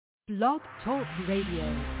Blog Talk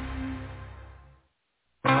Radio.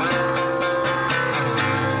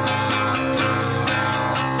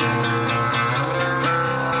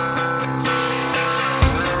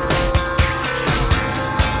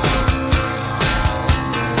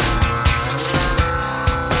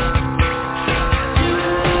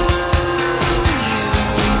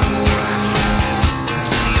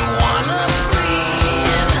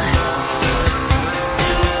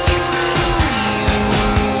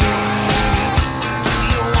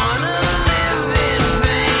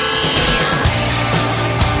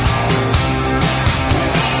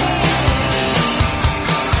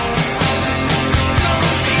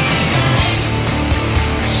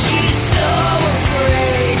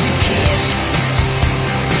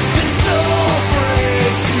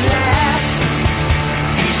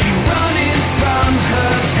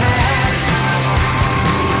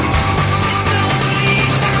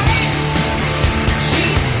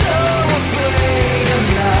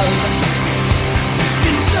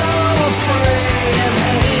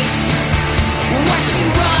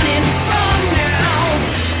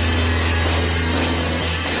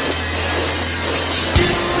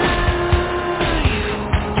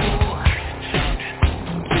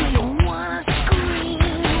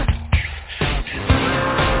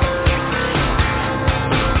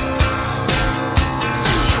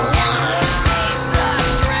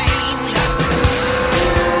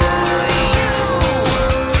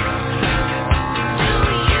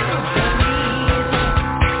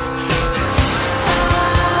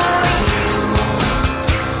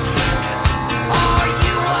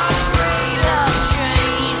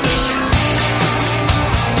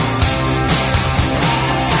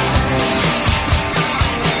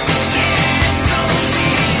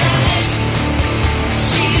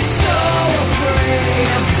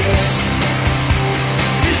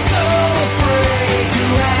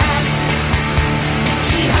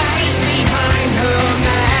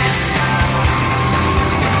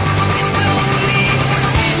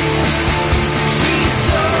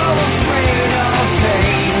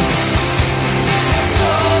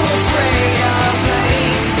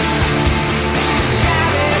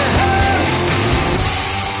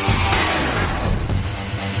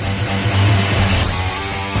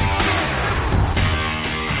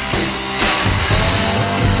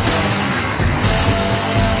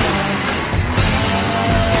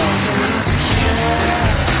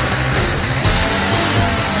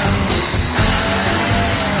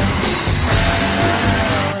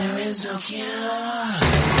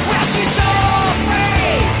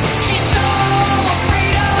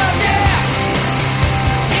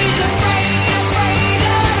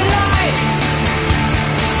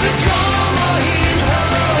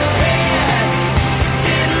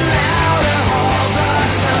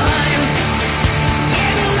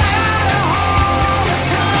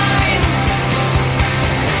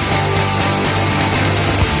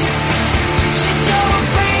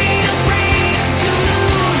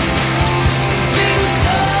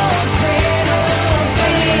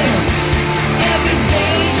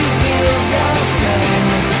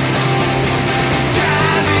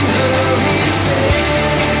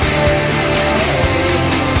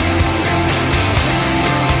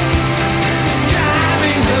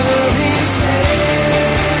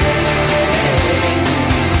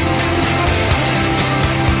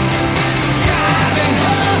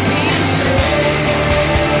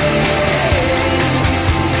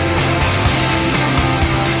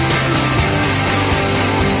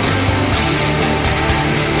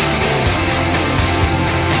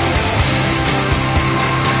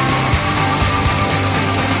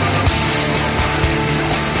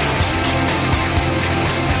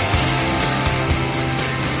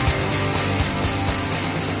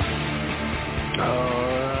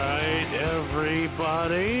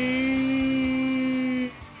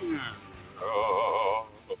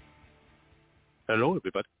 Hello,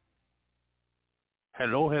 everybody.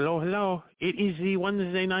 Hello. It is the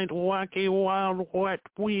Wednesday night wacky, wild, wet,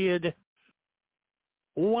 weird,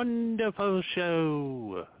 wonderful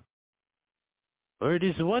show. Or it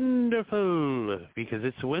is wonderful because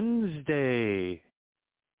it's Wednesday.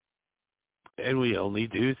 And we only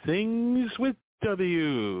do things with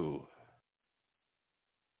W.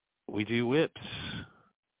 We do whips.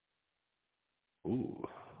 Ooh,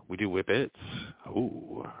 we do whippets.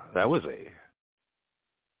 Ooh, that was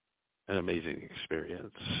an amazing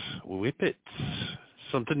experience. Whippets,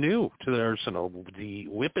 something new to the arsenal. The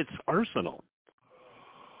Whippets arsenal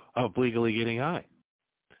of legally getting high.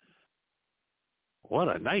 What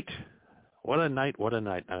a night. What a night.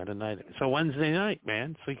 So Wednesday night,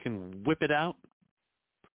 man. So you can whip it out.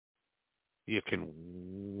 You can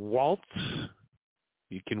waltz.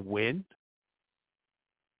 You can win.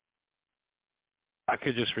 I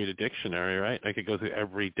could just read a dictionary, right? I could go through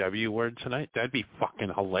every W word tonight. That'd be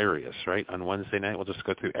fucking hilarious, right? On Wednesday night, we'll just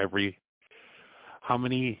go through every... How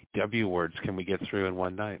many W words can we get through in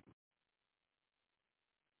one night?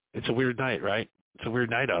 It's a weird night, right? It's a weird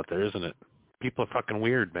night out there, isn't it? People are fucking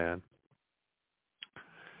weird, man.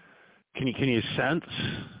 Can you sense?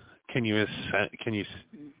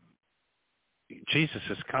 Jesus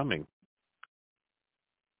is coming.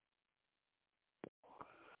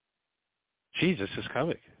 Jesus is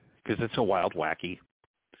coming because it's a wild, wacky,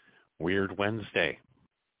 weird Wednesday.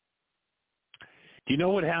 Do you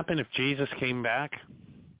know what happened if Jesus came back?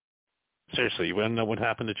 Seriously, you want to know what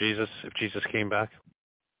happened to Jesus if Jesus came back?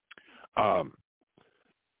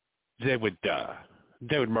 They would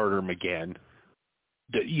murder him again.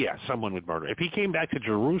 Yeah, someone would murder him. If he came back to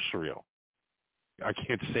Jerusalem, I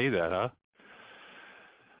can't say that, huh?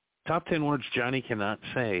 Top 10 words Johnny cannot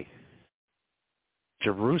say.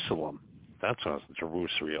 Jerusalem. That's what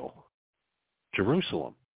Jerusalem.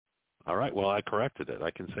 Jerusalem. All right, well, I corrected it.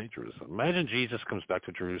 I can say Jerusalem. Imagine Jesus comes back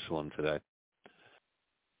to Jerusalem today.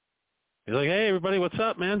 He's like, hey, everybody, what's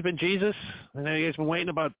up, man? It's been Jesus. I know you guys been waiting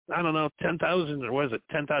about, 10,000, or was it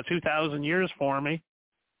 2,000 years for me.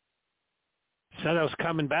 Said I was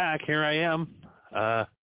coming back. Here I am.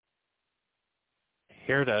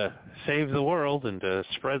 Here to save the world and to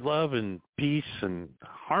spread love and peace and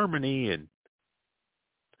harmony. And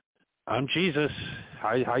I'm Jesus.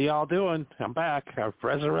 How y'all doing? I'm back. I've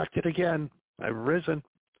resurrected again. I've risen.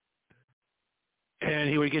 And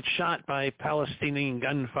he would get shot by Palestinian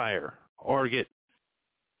gunfire, or get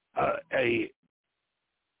a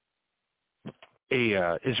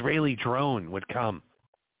Israeli drone would come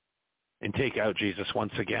and take out Jesus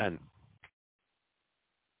once again.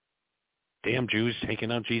 Damn Jews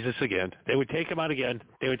taking out Jesus again. They would take him out again.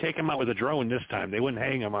 They would take him out with a drone this time. They wouldn't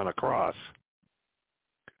hang him on a cross.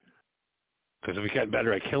 Because we've gotten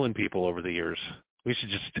better at killing people over the years. We should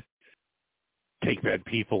just take bad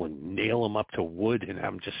people and nail them up to wood and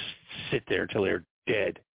have them just sit there till they're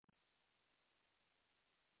dead.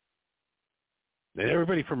 And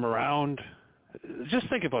everybody from around, just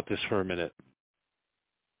think about this for a minute.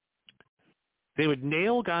 They would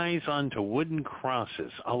nail guys onto wooden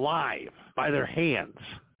crosses, alive, by their hands.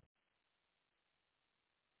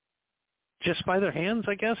 Just by their hands,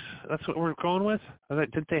 I guess? That's what we're going with?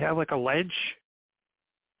 Didn't they have like a ledge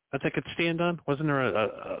that they could stand on? Wasn't there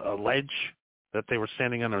a ledge that they were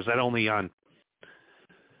standing on, or was that only on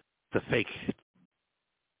the fake?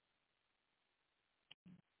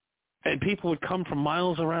 And people would come from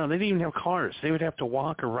miles around. They didn't even have cars. They would have to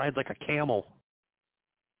walk or ride like a camel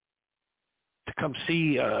to come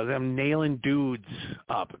see them nailing dudes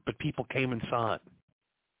up. But people came and saw it.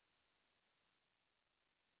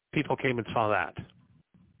 People came and saw that.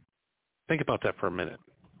 Think about that for a minute.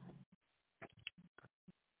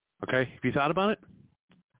 Okay? Have you thought about it?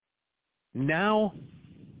 Now,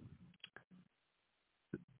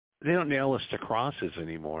 they don't nail us to crosses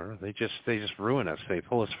anymore. They just ruin us. They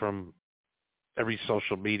pull us from every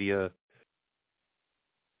social media,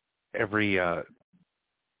 every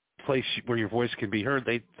place where your voice can be heard.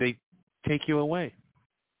 They take you away.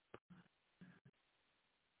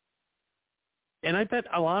 And I bet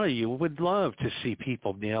a lot of you would love to see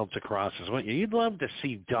people nailed to crosses, wouldn't you? You'd love to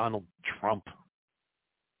see Donald Trump.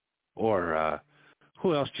 Or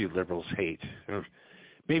who else do you liberals hate? Or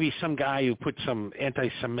maybe some guy who put some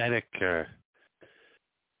anti-Semitic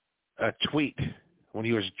tweet when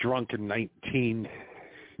he was drunk in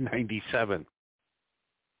 1997.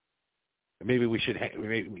 Maybe we should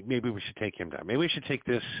take him down. Maybe we should take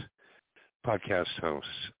this podcast host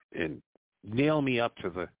and nail me up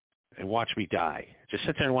to and watch me die. Just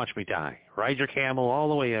sit there and watch me die. Ride your camel all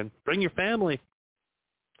the way in. Bring your family.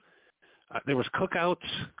 There was cookouts.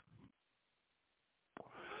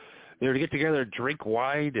 They were to get together, drink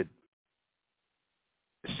wine, and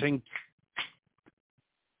sing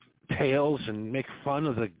tales and make fun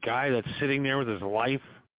of the guy that's sitting there with his life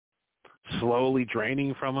slowly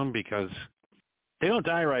draining from him, because they don't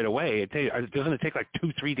die right away. Doesn't it take like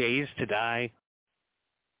 2-3 days to die?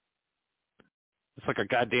 It's like a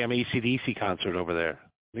goddamn AC/DC concert over there.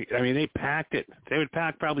 I mean, they packed it. They would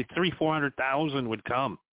pack probably 300,000-400,000 would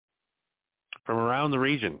come from around the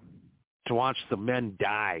region to watch the men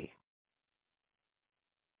die.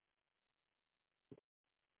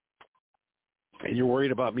 And you're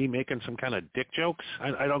worried about me making some kind of dick jokes?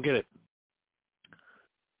 I don't get it.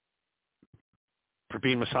 For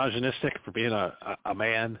being misogynistic, for being a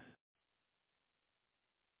man.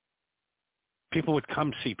 people would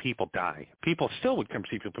come see people die. People still would come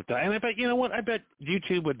see people die. And I bet, you know what, I bet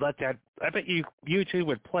YouTube would let that, I bet YouTube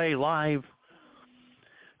would play live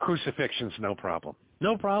crucifixions, no problem.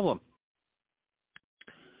 No problem.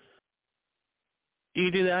 You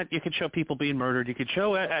do that, you could show people being murdered. You could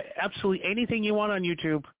show absolutely anything you want on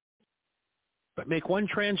YouTube, but make one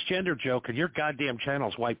transgender joke and your goddamn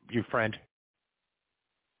channel's wiped, you friend.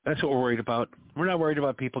 That's what we're worried about. We're not worried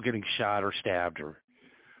about people getting shot or stabbed or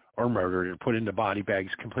murdered or put into body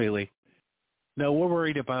bags completely. No, we're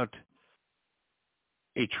worried about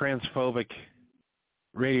a transphobic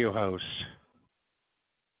radio host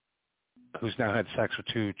who's now had sex with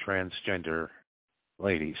 2 transgender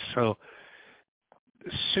ladies. So,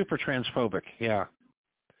 super transphobic, yeah.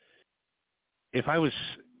 If I was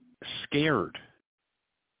scared,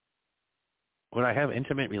 would I have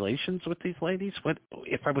intimate relations with these ladies? What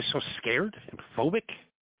if I was so scared and phobic?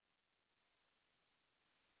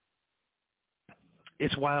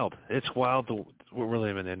 It's wild. It's wild what we're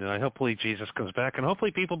living in, and hopefully Jesus comes back, and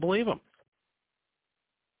hopefully people believe him.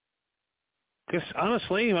 Because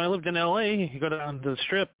honestly, when I lived in L.A., you go down to the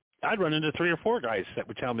Strip, I'd run into 3 or 4 guys that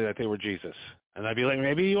would tell me that they were Jesus, and I'd be like,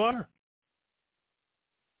 maybe you are.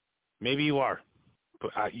 Maybe you are.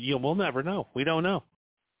 But we'll never know. We don't know.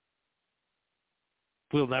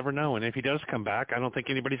 We'll never know. And if he does come back, I don't think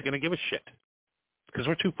anybody's going to give a shit because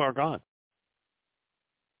we're too far gone.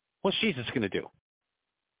 What's Jesus going to do?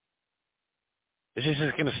 Is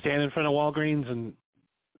Jesus going to stand in front of Walgreens and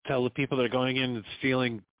tell the people that are going in and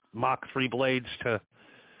stealing Mach 3 blades to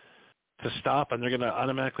stop, and they're going to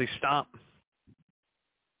automatically stop?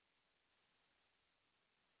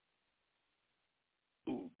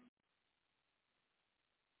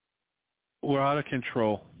 We're out of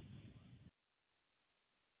control.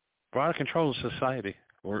 We're out of control as society.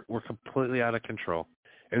 We're completely out of control.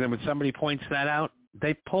 And then when somebody points that out,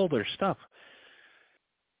 they pull their stuff.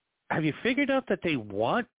 Have you figured out that they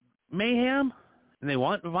want mayhem and they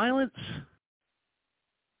want violence?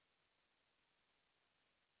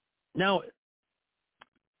 Now,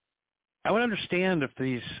 I would understand if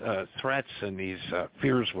these threats and these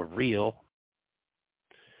fears were real,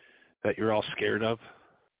 that you're all scared of,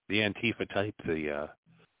 the Antifa type, the,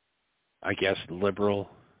 I guess, liberal.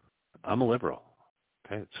 I'm a liberal.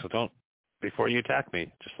 Okay, so don't, before you attack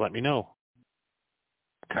me, just let me know.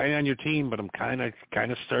 I'm kind of on your team, but I'm kind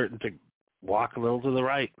of starting to walk a little to the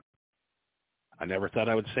right. I never thought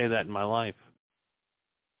I would say that in my life.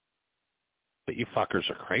 But you fuckers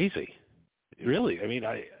are crazy. Really, I mean,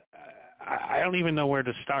 I don't even know where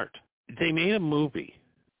to start. They made a movie,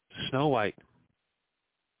 Snow White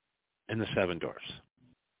and the 7 Dwarfs.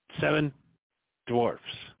 7 dwarfs.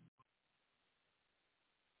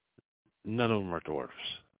 None of them are dwarfs.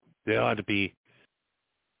 They ought to be.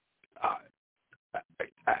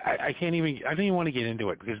 I can't even. I don't even want to get into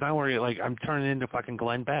it because now I'm turning into fucking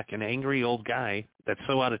Glenn Beck, an angry old guy that's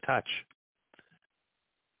so out of touch.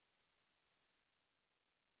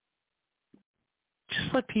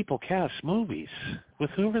 Just let people cast movies with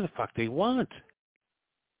whoever the fuck they want.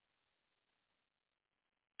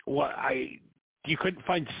 You couldn't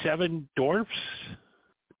find 7 dwarfs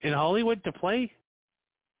in Hollywood to play?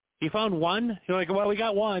 You found one? You're like, well, we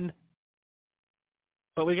got one,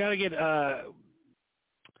 but we got to get.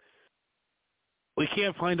 We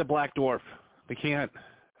can't find a black dwarf. We can't.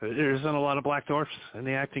 There isn't a lot of black dwarfs in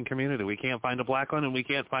the acting community. We can't find a black one, and we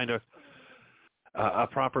can't find a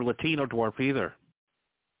proper Latino dwarf either.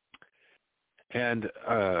 And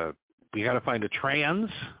we got to find a trans.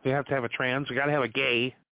 We have to have a trans. We got to have a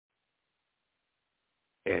gay.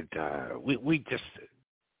 And we just,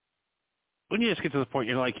 when you just get to the point,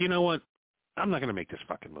 you're like, you know what? I'm not going to make this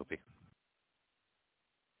fucking movie.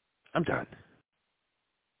 I'm done.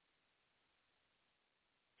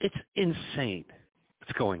 It's insane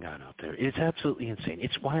what's going on out there. It's absolutely insane.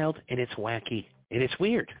 It's wild and it's wacky and it's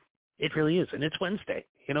weird. It really is. And it's Wednesday.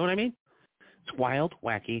 You know what I mean? It's wild,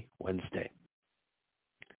 wacky Wednesday.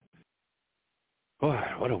 Oh,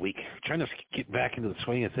 what a week. Trying to get back into the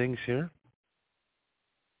swing of things here.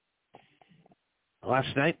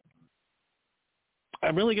 Last night,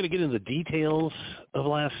 I'm really going to get into the details of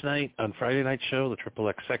last night on Friday Night Show, the Triple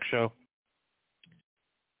X Sex Show,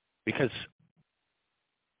 because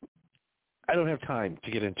I don't have time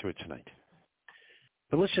to get into it tonight.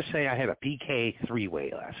 But let's just say I had a BK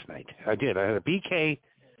 3-way last night. I did. I had a BK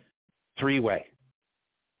 3-way.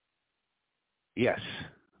 Yes.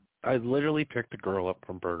 I literally picked a girl up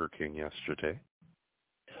from Burger King yesterday.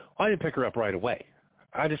 Well, I didn't pick her up right away.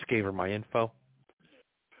 I just gave her my info.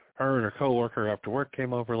 Her and her coworker after work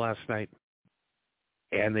came over last night,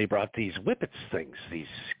 and they brought these Whippets things, these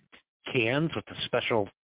cans with the special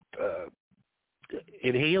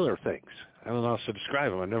inhaler things. I don't know how else to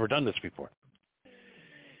describe them. I've never done this before.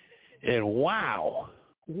 And wow.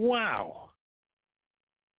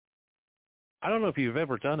 I don't know if you've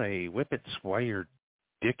ever done a whippets while your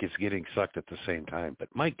dick is getting sucked at the same time, but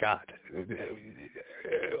my God.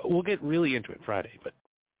 We'll get really into it Friday, but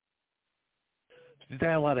we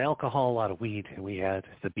had a lot of alcohol, a lot of weed, and we had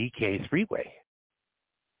the BK three-way.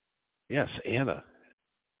 Yes, Anna.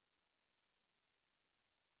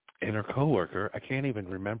 And her coworker, I can't even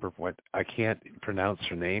remember I can't pronounce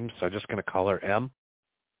her name, so I'm just going to call her M.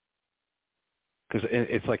 Because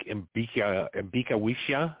it's like Mbika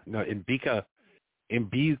Wisha. No, Mbika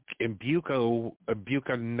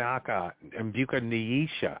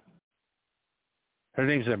Niisha. Her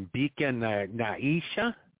name's Mbika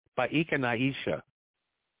Naisha? Baika Naisha.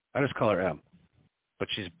 I just call her M. But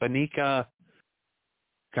she's Banika.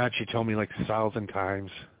 God, she told me like 1,000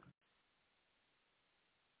 times.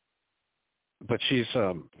 But she's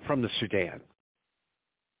from the Sudan.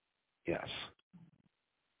 Yes.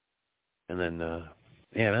 And then, that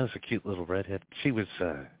was a cute little redhead. She was,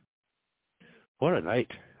 what a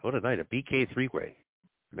night. A BK three-way.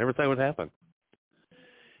 Never thought it would happen.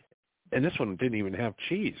 And this one didn't even have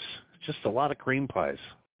cheese. Just a lot of cream pies.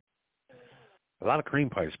 A lot of cream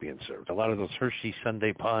pies being served. A lot of those Hershey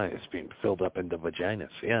Sunday pies being filled up into vaginas.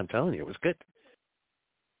 Yeah, I'm telling you, it was good.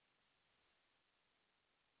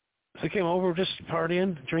 So I came over just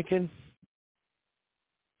partying, drinking.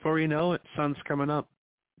 Before you know it, sun's coming up.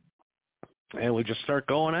 And we just start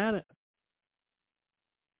going at it.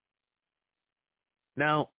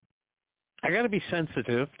 Now, I got to be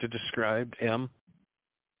sensitive to describe M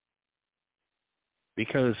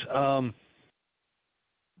because I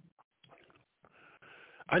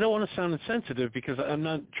don't want to sound insensitive because I'm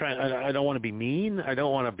not trying. I don't want to be mean. I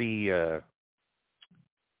don't want to be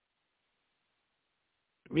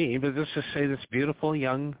mean. But let's just say this beautiful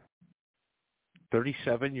young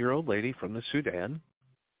 37-year-old lady from the Sudan.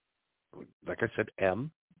 Like I said,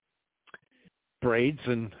 M, braids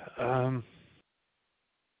and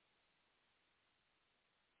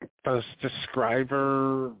does describe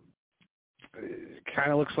her,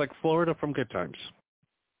 kind of looks like Florida from Good Times,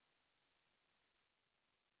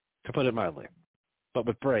 to put it mildly, but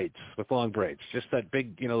with braids, with long braids, just that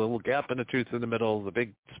big, little gap in the tooth in the middle, the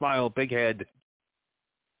big smile, big head,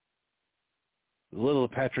 a little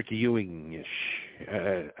Patrick Ewing-ish,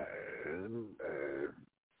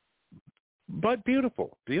 but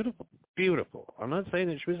beautiful. I'm not saying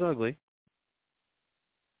that she was ugly.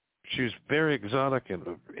 She was very exotic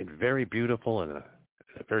and very beautiful in a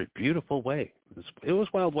very beautiful way. It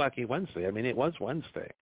was Wild Wacky Wednesday. I mean, it was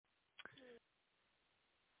Wednesday.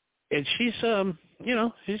 And she's,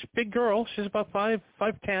 she's a big girl. She's about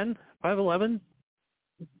 5'10", 5'11",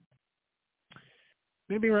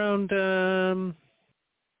 maybe around, I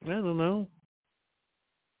don't know,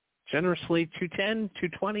 generously 210,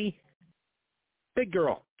 220. Big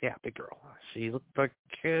girl. Yeah, big girl. She looked like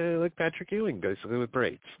Patrick Ewing, basically, with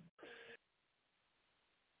braids.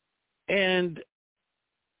 And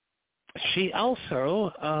she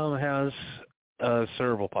also has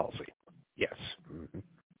cerebral palsy. Yes. Mm-hmm.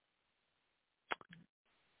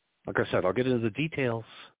 Like I said, I'll get into the details,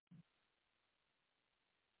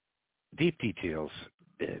 deep details.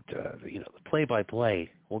 The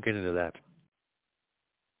play-by-play. We'll get into that.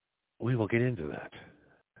 We will get into that.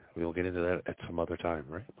 We will get into that at some other time,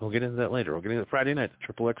 right? We'll get into that later. We'll get into Friday night, the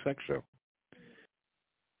Triple XX show.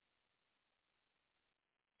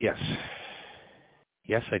 Yes.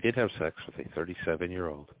 Yes, I did have sex with a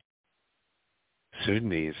 37-year-old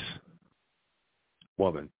Sudanese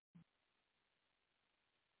woman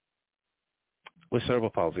with cerebral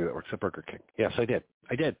palsy that works at Burger King. Yes, I did.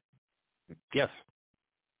 Yes.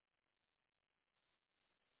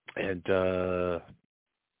 And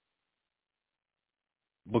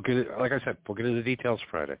we'll get it, like I said, we'll get into the details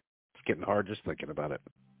Friday. It's getting hard just thinking about it.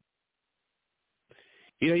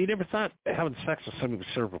 You never thought having sex with somebody with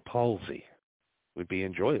cerebral palsy would be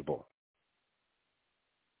enjoyable.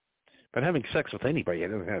 But having sex with anybody, I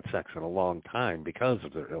haven't had sex in a long time because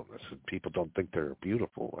of their illness, and people don't think they're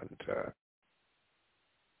beautiful. And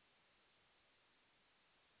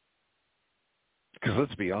because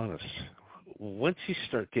let's be honest, once you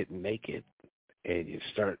start getting naked and you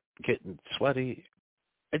start getting sweaty,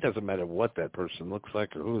 it doesn't matter what that person looks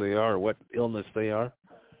like or who they are or what illness they are.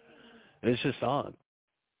 It's just on.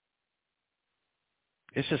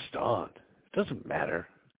 It's just on. It doesn't matter.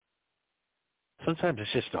 Sometimes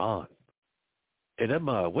it's just on. And them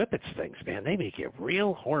whippets things, man, they make you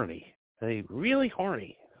real horny. They really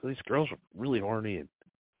horny. These girls are really horny.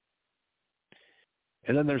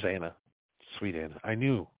 And then there's Anna, sweet Anna. I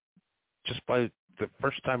knew just by the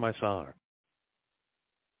first time I saw her,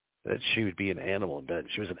 that she would be an animal in bed.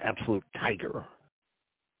 She was an absolute tiger.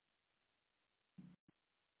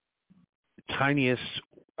 Tiniest,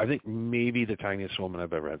 I think maybe the tiniest woman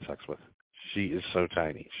I've ever had sex with. She is so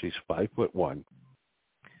tiny. She's 5'1".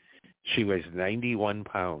 She weighs 91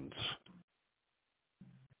 pounds.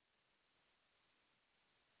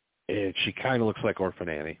 And she kind of looks like Orphan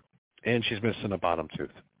Annie. And she's missing a bottom tooth.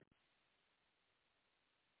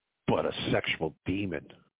 But a sexual demon.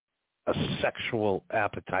 A sexual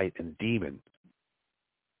appetite and demon.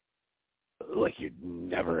 Like you'd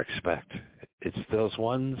never expect. It's those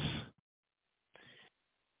ones.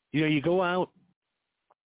 You know, you go out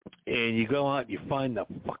and you find the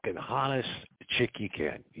fucking hottest chick you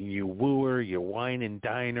can. You woo her, you wine and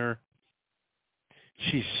dine her.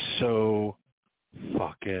 She's so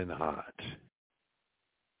fucking hot.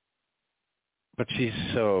 But she's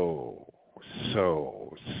so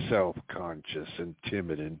self-conscious and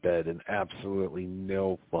timid in bed and absolutely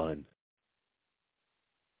no fun.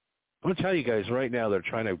 I'm going to tell you guys right now, they're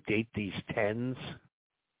trying to date these 10s,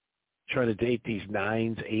 trying to date these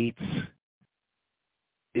 9s, 8s.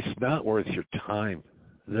 It's not worth your time.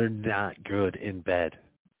 They're not good in bed.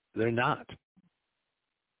 They're not.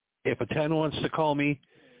 If a 10 wants to call me,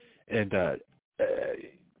 and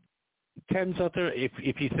 10s out there,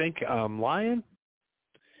 if you think I'm lying,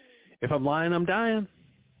 if I'm lying, I'm dying.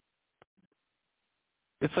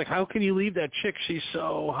 It's like, how can you leave that chick? She's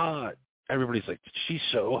so hot. Everybody's like, she's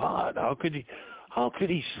so hot. How could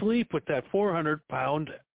he sleep with that 400-pound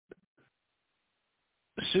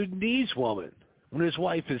Sudanese woman when his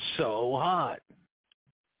wife is so hot?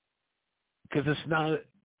 Because it's not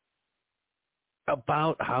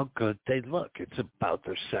about how good they look. It's about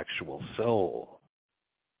their sexual soul.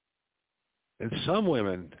 And some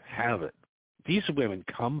women have it. These women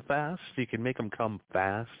come fast. You can make them come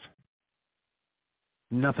fast.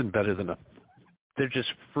 Nothing better than they're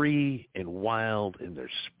just free and wild, and their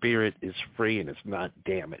spirit is free and it's not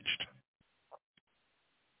damaged.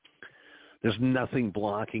 There's nothing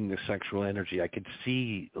blocking the sexual energy. I could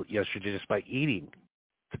see yesterday just by eating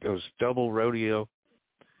those double rodeo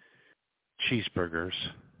cheeseburgers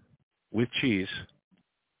with cheese.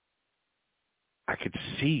 I could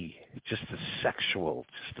see just the sexual,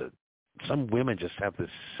 some women just have this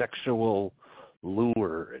sexual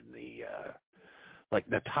lure, and like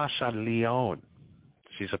Natasha Lyonne.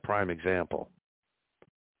 She's a prime example.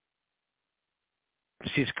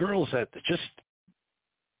 These girls that just,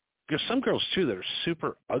 there's some girls too that are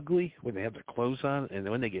super ugly when they have their clothes on, and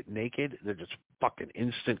when they get naked, they're just fucking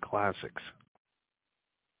instant classics.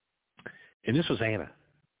 And this was Anna.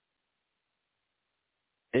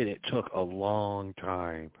 And it took a long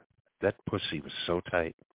time. That pussy was so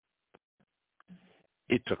tight.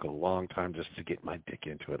 It took a long time just to get my dick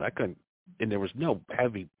into it. I couldn't, and there was no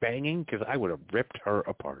heavy banging because I would have ripped her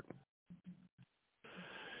apart.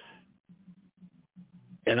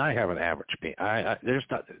 And I have an average penis.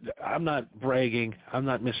 I'm not bragging. I'm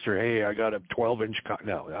not Mr. Hey, I got a 12-inch cock.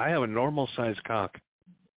 No, I have a normal-sized cock.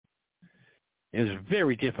 It was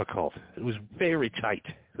very difficult. It was very tight.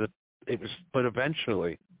 But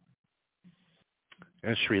eventually,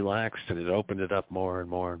 as she relaxed and it opened it up more and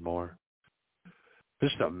more and more.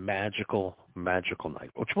 Just a magical, magical night,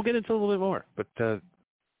 which we'll get into a little bit more. But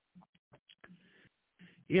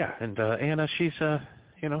yeah, and Anna, she's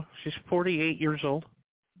she's 48 years old.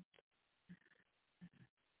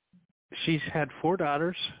 She's had 4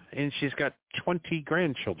 daughters, and she's got 20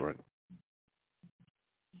 grandchildren.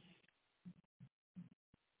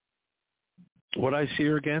 Would I see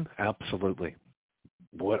her again? Absolutely.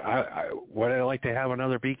 Would I like to have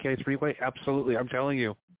another BK three-way? Absolutely. I'm telling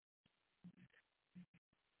you.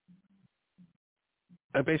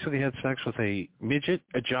 I basically had sex with a midget,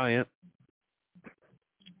 a giant,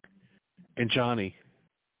 and Johnny.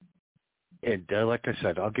 And like I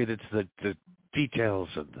said, I'll get into the details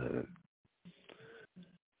of the...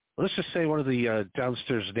 Let's just say one of the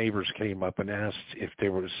downstairs neighbors came up and asked if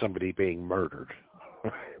there was somebody being murdered.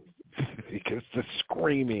 Because the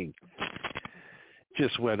screaming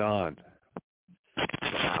just went on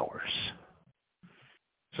for hours.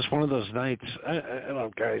 It's just one of those nights. I don't know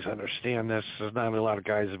if guys understand this. There's not a lot of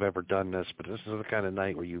guys have ever done this, but this is the kind of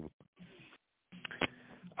night where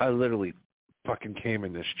I literally fucking came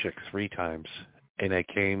in this chick 3 times, and I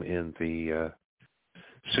came in the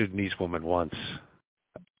Sudanese woman once.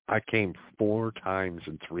 I came 4 times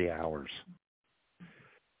in 3 hours.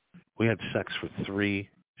 We had sex for 3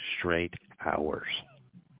 straight hours.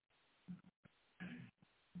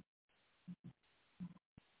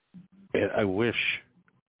 And I wish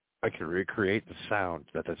I could recreate the sound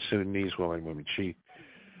that Sudanese woman, when she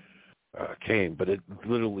came, but it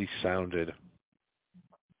literally sounded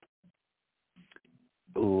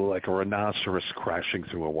like a rhinoceros crashing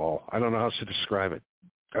through a wall. I don't know how else to describe it.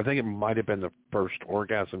 I think it might have been the first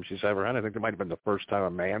orgasm she's ever had. I think it might have been the first time a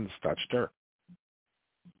man's touched her.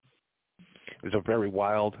 It was a very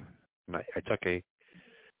wild. I took a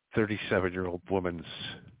 37-year-old woman's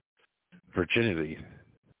virginity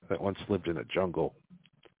that once lived in a jungle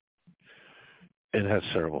and has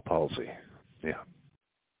cerebral palsy. Yeah.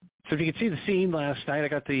 So if you can see the scene last night, I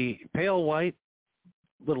got the pale white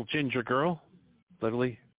little ginger girl,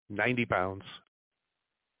 literally 90 pounds,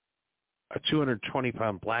 a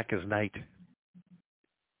 220-pound black as night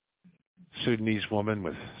Sudanese woman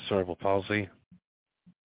with cerebral palsy.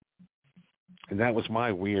 And that was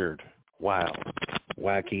my weird, wild,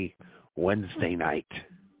 wacky Wednesday night.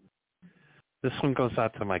 This one goes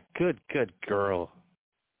out to my good girl.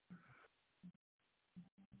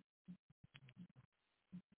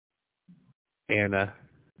 Anna.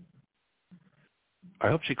 I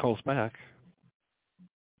hope she calls back.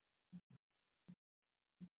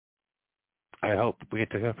 I hope we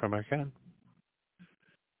get to hear from her again.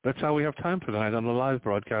 That's all we have time for tonight on the live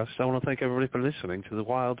broadcast. I want to thank everybody for listening to the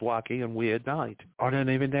wild, wacky, and weird night. I don't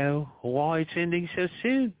even know why it's ending so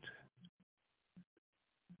soon.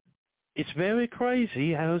 It's very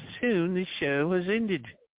crazy how soon this show has ended.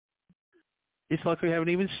 It's like we haven't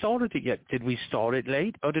even started it yet. Did we start it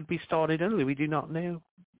late or did we start it early? We do not know.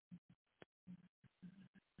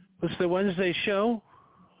 It's the Wednesday show.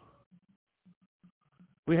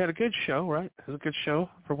 We had a good show, right? It was a good show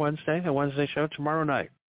for Wednesday, a Wednesday show. Tomorrow night,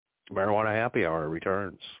 Marijuana Happy Hour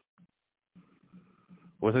returns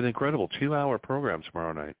with an incredible 2-hour program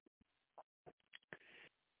tomorrow night.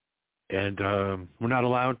 And we're not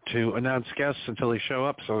allowed to announce guests until they show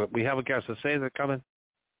up, so we have a guest to say they're coming.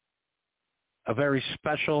 A very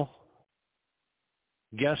special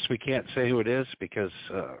guest. We can't say who it is because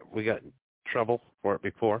we got in trouble for it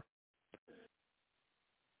before.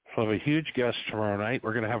 We'll have a huge guest tomorrow night.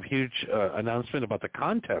 We're going to have a huge announcement about the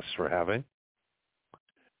contest we're having.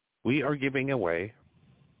 We are giving away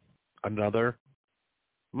another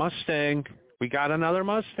Mustang. We got another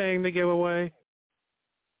Mustang to give away.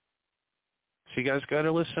 So you guys got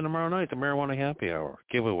to listen tomorrow night, the Marijuana Happy Hour.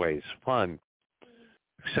 Giveaways, fun,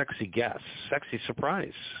 sexy guests, sexy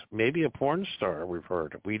surprise. Maybe a porn star we've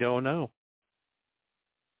heard. We don't know.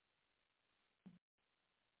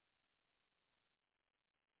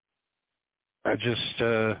 I just,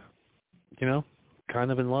 kind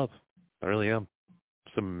of in love. I really am.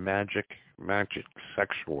 Some magic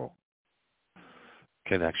sexual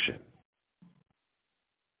connection.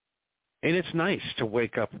 And it's nice to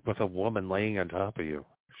wake up with a woman laying on top of you.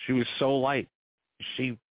 She was so light.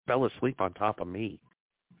 She fell asleep on top of me.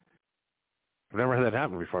 I've never had that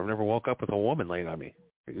happen before. I've never woke up with a woman laying on me.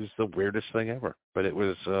 It was the weirdest thing ever. But it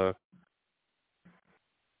was, it's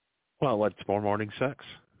more morning sex.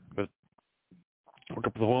 But I woke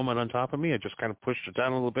up with a woman on top of me. I just kind of pushed it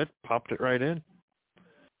down a little bit, popped it right in,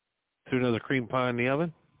 threw another cream pie in the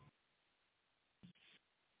oven.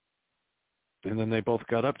 And then they both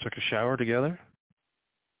got up, took a shower together.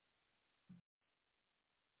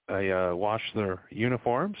 I washed their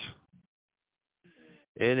uniforms.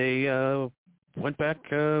 And they went back,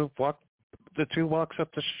 walked the 2 walks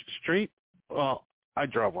up the street. Well, I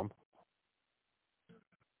drove them.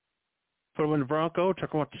 Put them in the Bronco,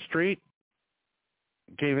 took them up the street,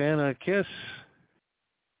 gave Anna a kiss,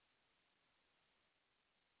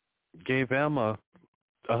 gave them a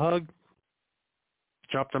hug,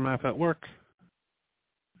 dropped them off at work.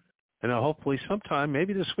 And hopefully sometime,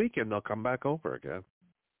 maybe this weekend, they'll come back over again.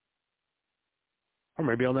 Or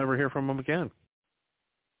maybe I'll never hear from them again.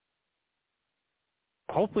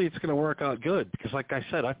 Hopefully it's going to work out good because, like I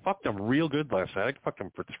said, I fucked them real good last night. I fucked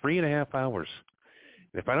them for 3.5 hours.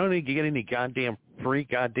 And if I don't get any free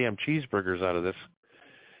goddamn cheeseburgers out of this,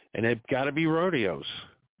 and they've got to be rodeos.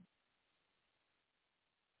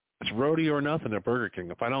 It's rodeo or nothing at Burger King.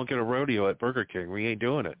 If I don't get a rodeo at Burger King, we ain't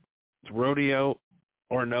doing it. It's rodeo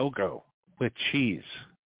or no-go with cheese.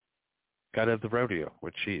 Got to have the rodeo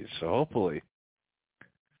with cheese. So hopefully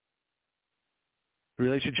the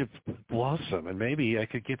relationship blossom, and maybe I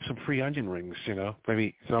could get some free onion rings,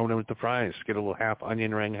 maybe throw them with the fries, get a little half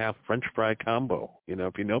onion ring, half French fry combo,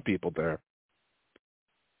 if you know people there.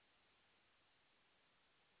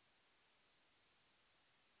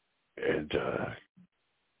 And,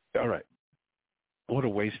 all right. What a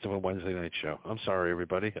waste of a Wednesday night show. I'm sorry,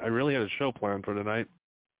 everybody. I really had a show planned for tonight.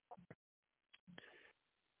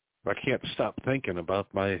 I can't stop thinking about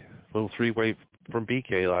my little 3-way from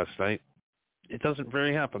BK last night. It doesn't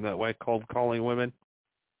very happen that way, cold calling women.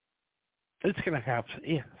 It's going to happen.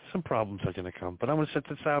 Yeah, some problems are going to come. But I'm going to set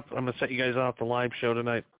this out. I'm going to set you guys off the live show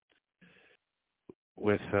tonight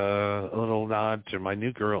with a little nod to my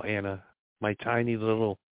new girl, Anna, my tiny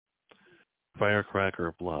little firecracker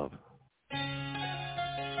of love.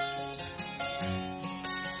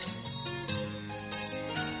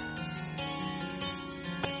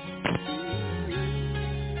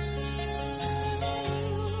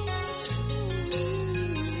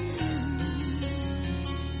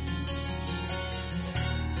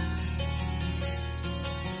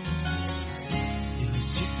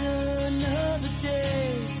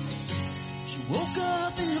 Woke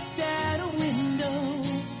up and looked out a window.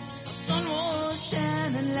 The sun was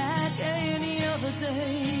shining like any other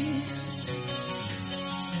day.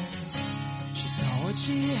 She thought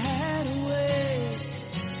she had a way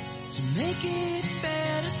to make it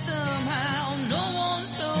better somehow. No one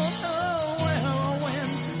told her where or when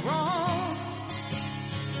to wrong.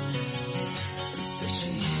 But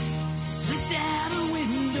she looked out a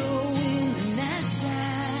window in the night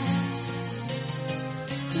time.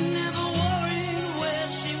 Never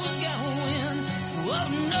oh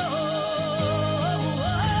no,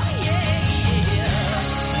 yeah, yeah.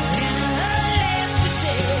 And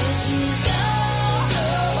yesterday she's gone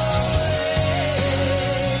away.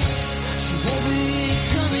 She won't be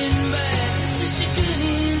coming back. Did she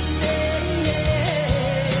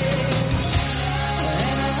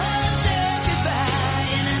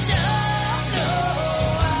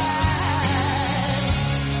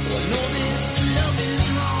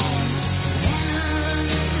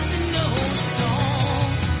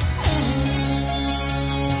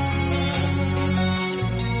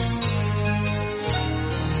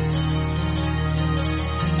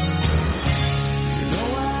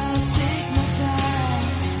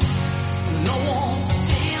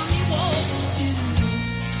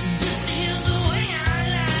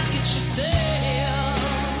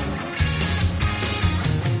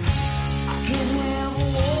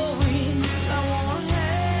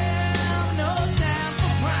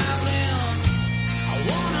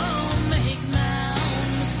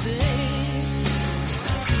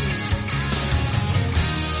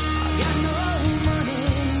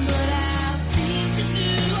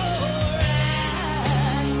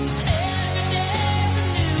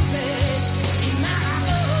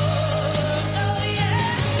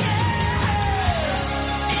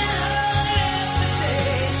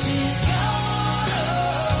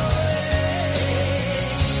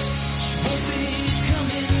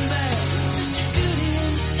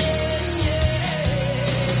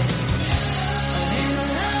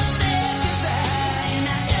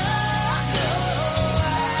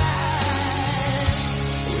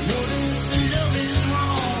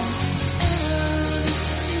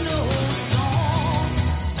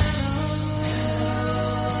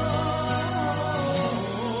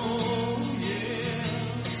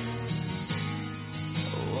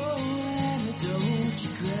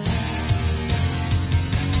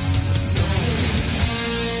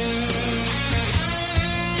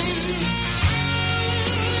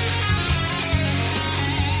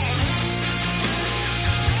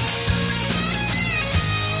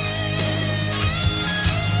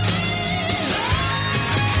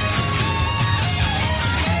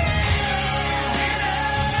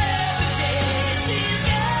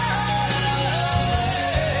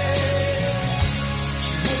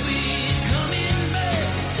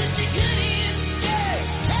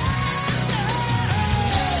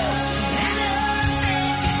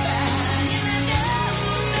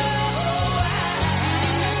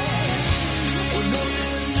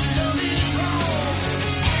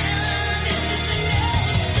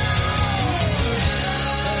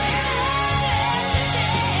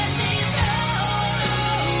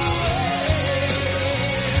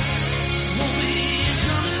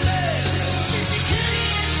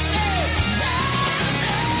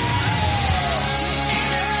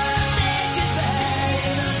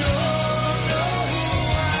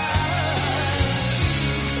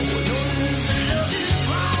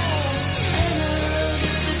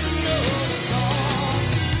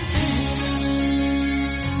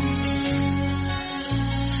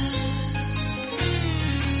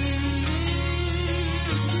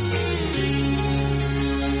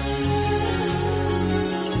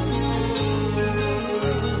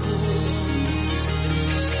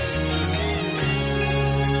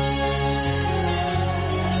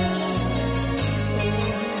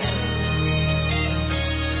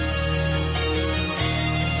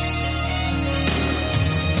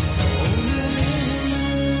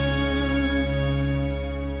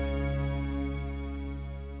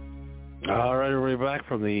All right, we're back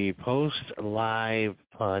from the post-live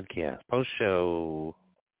podcast, post-live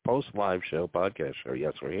show podcast show.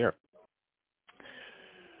 Yes, we're here.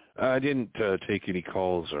 I didn't take any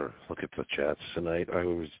calls or look at the chats tonight. I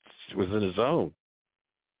was in a zone.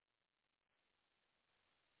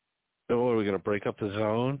 So are we going to break up the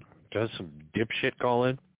zone? Does some dipshit call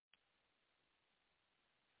in?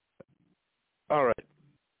 All right.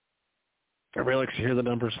 Everybody likes to hear the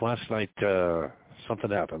numbers. Last night, something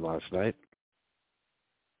happened last night.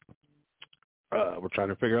 We're trying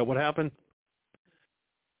to figure out what happened.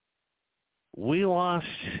 We lost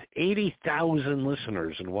 80,000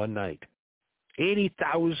 listeners in one night.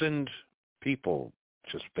 80,000 people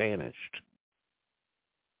just vanished.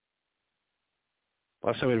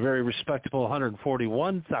 Last time we had a very respectable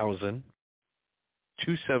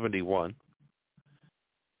 141,271.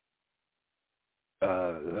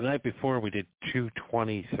 The night before we did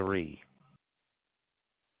 223.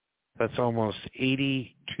 That's almost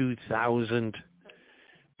 82,000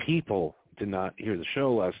 people did not hear the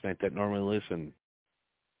show last night that normally listen.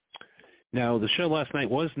 Now, the show last night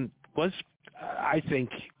was I think,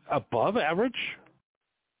 above average.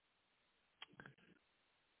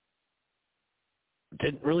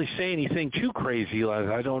 Didn't really say anything too crazy.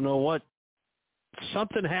 I don't know what.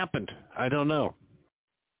 Something happened. I don't know.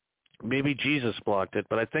 Maybe Jesus blocked it,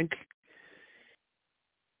 but I think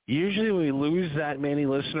usually when we lose that many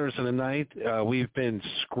listeners in a night, we've been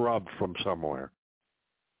scrubbed from somewhere.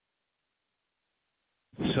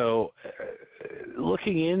 So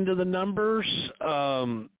looking into the numbers,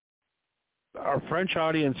 our French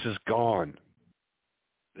audience is gone.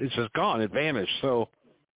 It's just gone. It vanished. So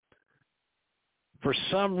for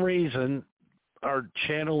some reason, our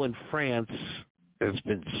channel in France has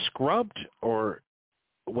been scrubbed or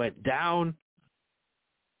went down.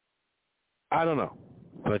 I don't know.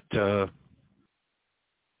 But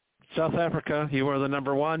South Africa, you are the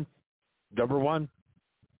number one.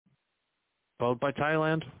 Followed by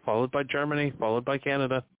Thailand, followed by Germany, followed by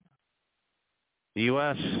Canada. The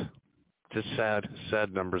U.S., just sad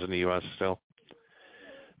numbers in the U.S. still.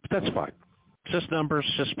 But that's fine. Just numbers,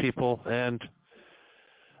 just people, and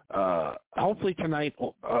hopefully tonight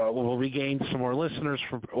we'll regain some more listeners.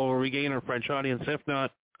 We'll regain our French audience. If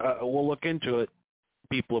not, we'll look into it.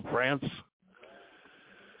 People of France,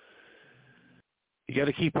 you got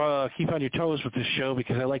to keep on your toes with this show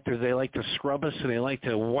because they like to scrub us and they like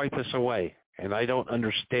to wipe us away, and I don't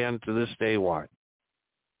understand to this day why.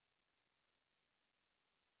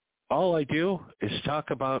 All I do is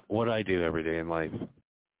talk about what I do every day in life.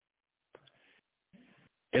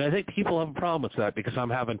 And I think people have a problem with that because I'm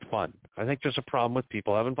having fun. I think there's a problem with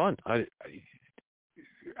people having fun.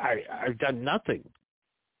 I've done nothing.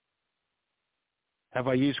 Have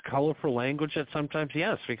I used colorful language at sometimes?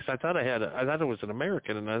 Yes, because I thought I thought I was an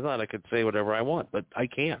American and I thought I could say whatever I want, but I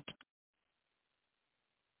can't.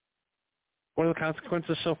 What are the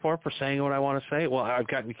consequences so far for saying what I want to say? Well, I've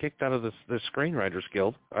gotten kicked out of the Screenwriters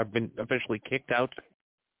Guild. I've been officially kicked out.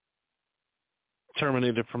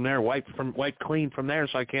 Terminated from there, wiped clean from there,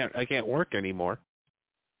 so I can't work anymore.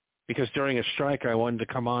 Because during a strike, I wanted to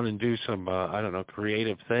come on and do some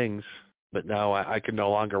creative things, but now I can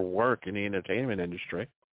no longer work in the entertainment industry.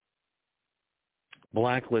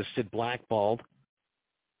 Blacklisted, blackballed,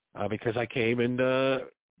 because I came and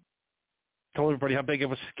told everybody how big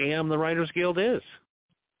of a scam the Writers Guild is.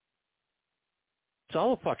 It's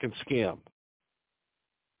all a fucking scam.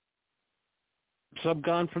 So I'm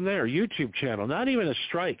gone from there. YouTube channel, not even a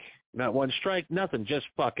strike. Not one strike, nothing, just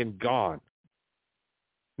fucking gone.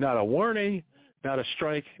 Not a warning, not a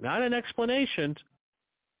strike, not an explanation.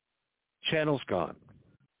 Channel's gone.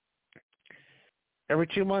 Every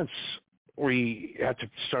 2 months, we have to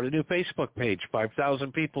start a new Facebook page.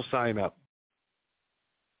 5,000 people sign up.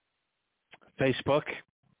 Facebook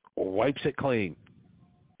wipes it clean.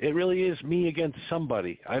 It really is me against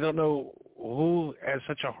somebody. I don't know who has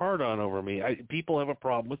such a hard-on over me. People have a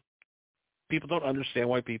problem with. People don't understand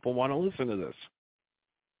why people want to listen to this.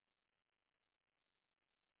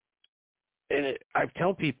 And I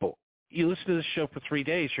tell people, you listen to this show for 3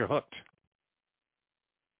 days, you're hooked.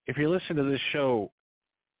 If you listen to this show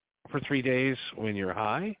for 3 days when you're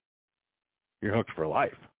high, you're hooked for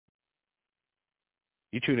life.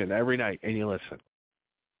 You tune in every night and you listen.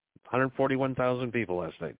 141,000 people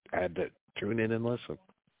last night had to tune in and listen.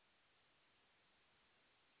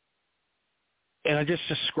 And I just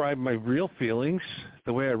described my real feelings,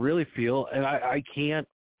 the way I really feel, and I can't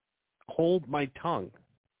hold my tongue.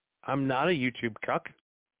 I'm not a YouTube cuck.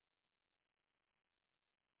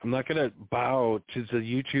 I'm not going to bow to the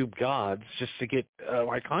YouTube gods just to get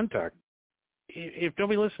my contact. If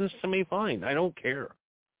nobody listens to me, fine. I don't care.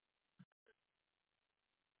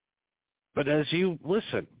 But as you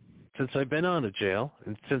listen, since I've been out of jail,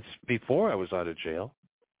 and since before I was out of jail,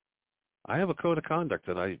 I have a code of conduct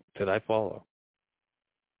that I follow.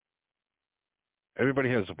 Everybody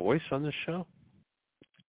has a voice on this show.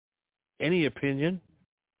 Any opinion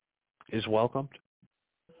is welcomed.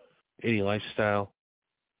 Any lifestyle,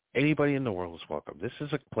 anybody in the world is welcome. This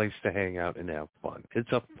is a place to hang out and have fun.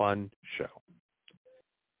 It's a fun show.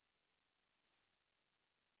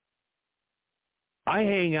 I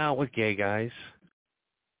hang out with gay guys.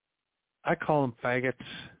 I call them faggots.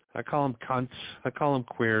 I call them cunts. I call them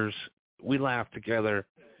queers. We laugh together.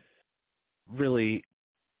 Really,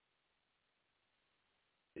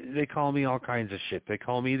 they call me all kinds of shit. They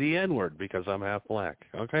call me the N-word because I'm half black.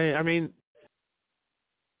 Okay? I mean,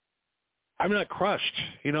 I'm not crushed.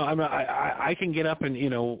 You know, I can get up and, you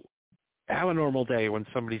know, have a normal day when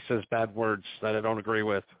somebody says bad words that I don't agree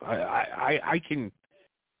with. I can,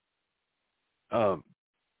 I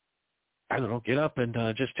don't know, get up and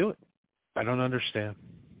just do it. I don't understand.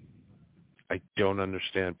 I don't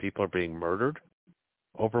understand. People are being murdered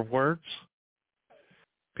over words.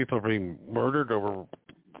 People are being murdered over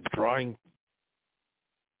drawing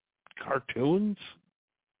cartoons.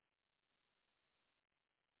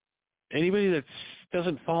 Anybody that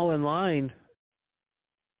doesn't fall in line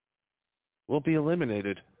will be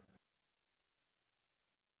eliminated.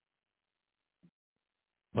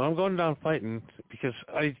 Well, I'm going down fighting because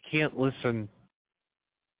I can't listen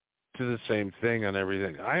to the same thing on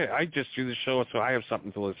everything. I just do the show so I have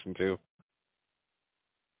something to listen to.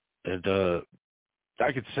 And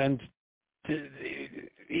I could send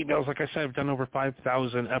emails. Like I said, I've done over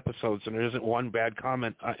 5,000 episodes, and there isn't one bad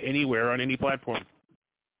comment anywhere on any platform.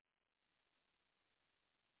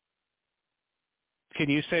 Can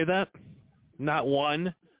you say that? Not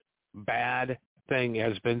one bad thing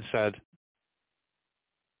has been said.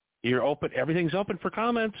 You're open. Everything's open for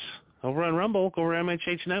comments over on Rumble, go over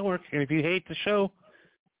MHH Network. And if you hate the show,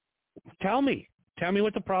 tell me. Tell me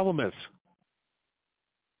what the problem is.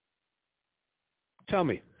 Tell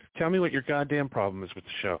me. Tell me what your goddamn problem is with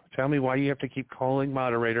the show. Tell me why you have to keep calling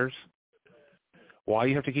moderators. Why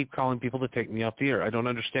you have to keep calling people to take me off the air. I don't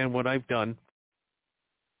understand what I've done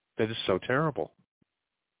that is so terrible.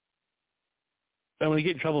 I'm going to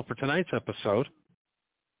get in trouble for tonight's episode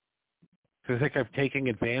because I think I'm taking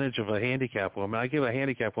advantage of a handicapped woman. I gave a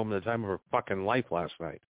handicapped woman the time of her fucking life last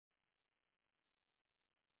night.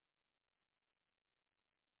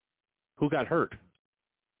 Who got hurt?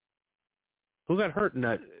 Who got hurt in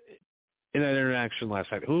that interaction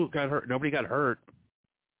last night? Who got hurt? Nobody got hurt.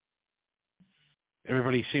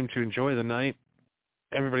 Everybody seemed to enjoy the night.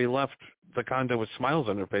 Everybody left the condo with smiles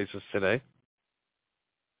on their faces today.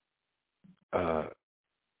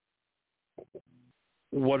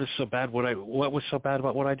 What is so bad? What was so bad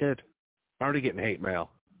about what I did? I'm already getting hate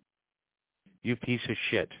mail. You piece of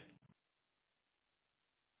shit.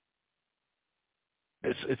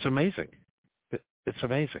 It's amazing. It's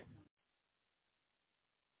amazing.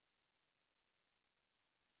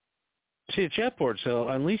 See, the chat boards, they'll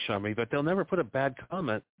unleash on me, but they'll never put a bad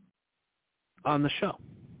comment on the show.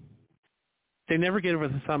 They never give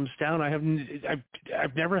it a thumbs down.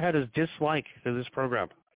 I've never had a dislike to this program.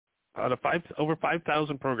 Out of over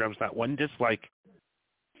 5,000 programs, not one dislike,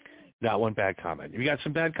 not one bad comment. If you got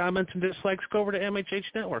some bad comments and dislikes, go over to MHH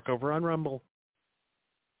Network over on Rumble.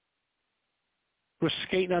 We're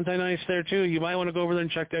skating on thin ice there, too. You might want to go over there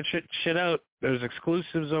and check that shit out. There's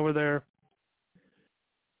exclusives over there.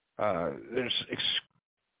 There's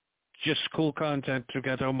just cool content. We've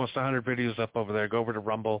got almost 100 videos up over there. Go over to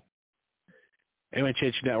Rumble.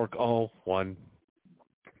 MHH Network, all one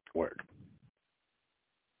word.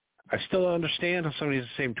 I still don't understand how somebody has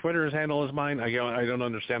the same Twitter handle as mine. I don't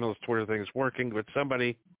understand how this Twitter thing is working, but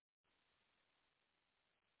somebody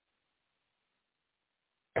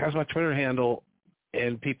has my Twitter handle,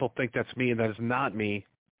 and people think that's me, and that is not me.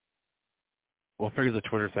 We'll figure the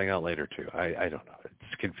Twitter thing out later, too. I don't know.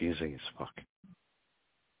 It's confusing as fuck.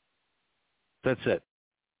 That's it.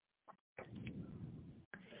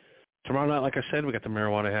 Tomorrow night, like I said, we got the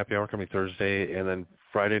Marijuana Happy Hour coming Thursday, and then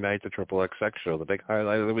Friday night, the XXX show, the big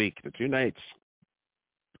highlight of the week, the 2 nights.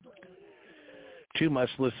 2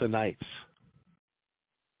 must-listen nights.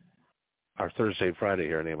 Our Thursday and Friday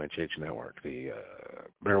here on the MHH Network, the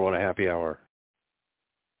Marijuana Happy Hour,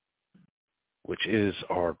 which is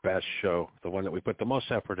our best show, the one that we put the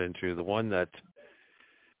most effort into, the one that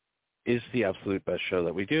is the absolute best show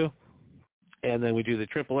that we do. And then we do the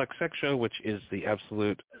XXX show, which is the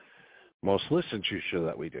absolute most listened to show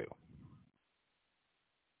that we do.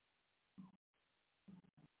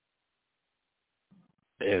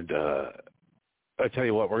 And I tell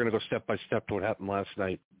you what, we're going to go step by step to what happened last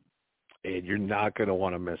night And you're not going to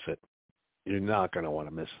want to miss it. You're not going to want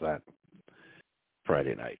to miss that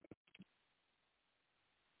Friday night.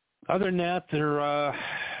 Other than that, they're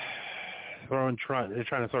trying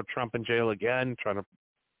to throw Trump in jail again, trying to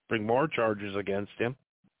bring more charges against him.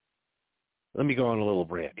 Let me go on a little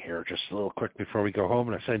rant here, just a little quick before we go home,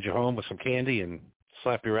 and I send you home with some candy and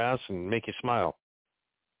slap your ass and make you smile.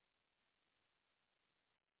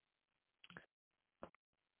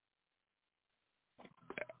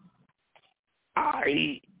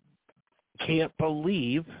 I can't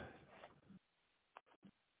believe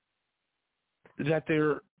that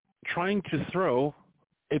they're trying to throw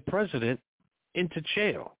a president into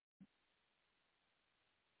jail.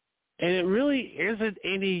 And it really isn't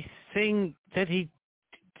anything that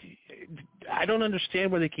I don't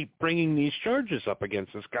understand why they keep bringing these charges up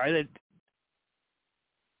against this guy. That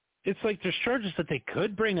it's like there's charges that they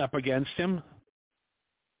could bring up against him,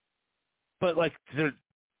 but like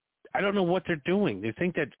I don't know what they're doing. They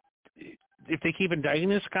think that if they keep indicting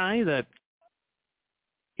this guy, that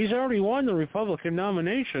he's already won the Republican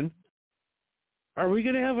nomination. Are we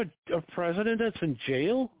going to have a president that's in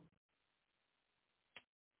jail?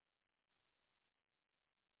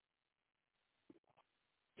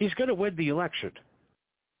 He's going to win the election.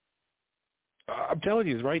 I'm telling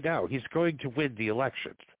you right now, he's going to win the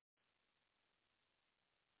election.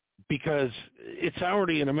 Because it's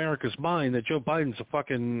already in America's mind that Joe Biden's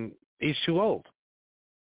he's too old.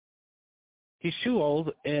 He's too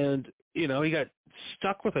old, and, he got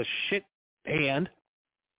stuck with a shit hand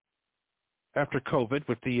after COVID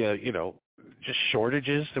with the, just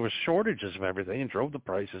shortages. There were shortages of everything and drove the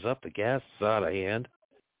prices up. The gas is out of hand.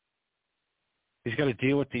 He's got to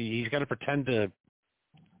deal with he's got to pretend to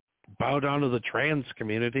bow down to the trans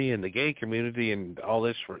community and the gay community and all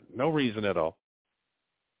this for no reason at all.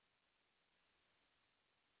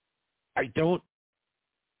 I don't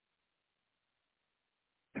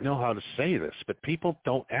know how to say this, but people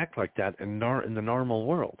don't act like that in the normal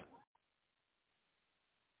world.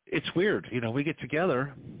 It's weird. We get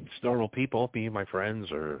together, it's normal people, me and my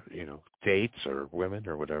friends, or, dates or women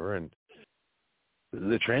or whatever, and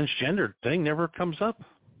the transgender thing never comes up.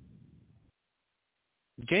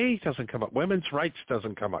 Gay doesn't come up. Women's rights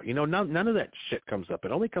doesn't come up. None of that shit comes up.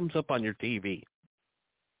 It only comes up on your TV.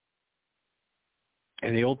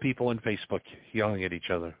 And the old people on Facebook yelling at each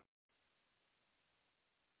other.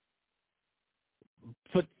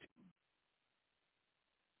 But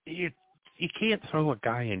you can't throw a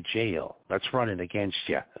guy in jail that's running against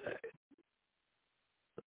you.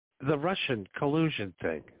 The Russian collusion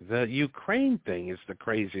thing, the Ukraine thing is the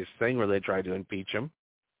craziest thing where they tried to impeach him.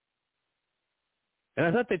 And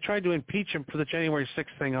I thought they tried to impeach him for the January 6th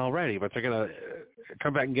thing already, but they're going to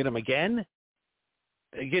come back and get him again?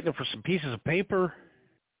 Getting him for some pieces of paper?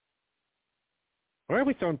 Why are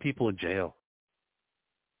we throwing people in jail?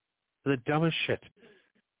 The dumbest shit.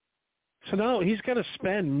 So now he's got to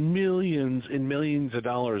spend millions and millions of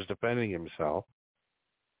dollars defending himself.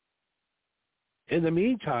 In the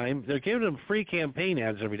meantime, they're giving him free campaign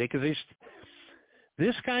ads every day because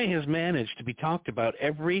this guy has managed to be talked about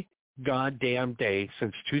every goddamn day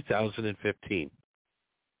since 2015.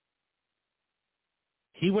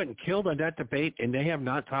 He went and killed on that debate, and they have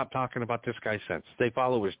not stopped talking about this guy since. They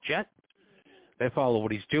follow his jet. They follow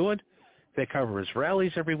what he's doing. They cover his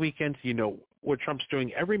rallies every weekend. What Trump's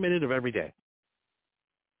doing every minute of every day.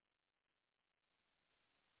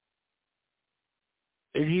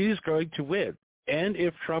 And he is going to win. And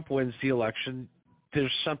if Trump wins the election,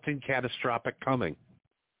 there's something catastrophic coming.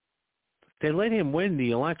 They let him win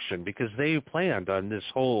the election because they planned on this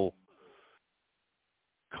whole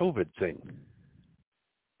COVID thing.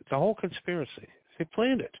 It's a whole conspiracy. They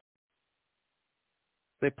planned it.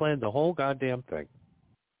 They planned the whole goddamn thing.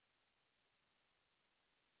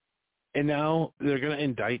 And now they're going to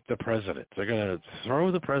indict the president. They're going to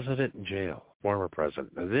throw the president in jail, former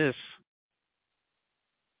president. Now this,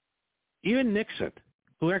 even Nixon,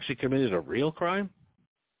 who actually committed a real crime,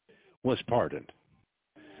 was pardoned.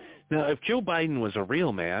 Now, if Joe Biden was a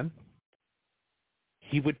real man,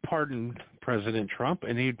 he would pardon President Trump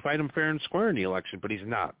and he'd fight him fair and square in the election, but he's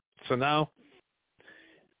not. So now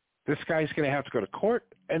this guy's going to have to go to court,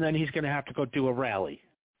 and then he's going to have to go do a rally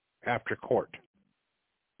after court.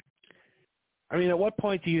 I mean, at what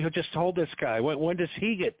point do you just hold this guy? When does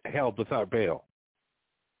he get held without bail?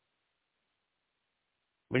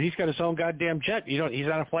 When he's got his own goddamn jet, he's on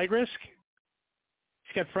a flight risk?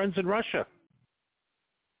 He's got friends in Russia.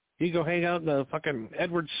 You go hang out in the fucking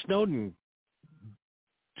Edward Snowden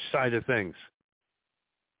side of things.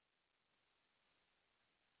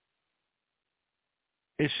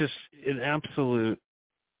 It's just an absolute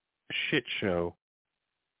shit show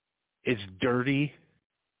It's dirty.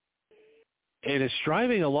 And it's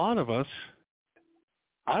driving a lot of us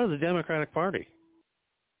out of the Democratic Party.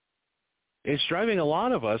 It's driving a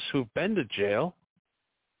lot of us who've been to jail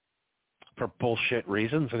for bullshit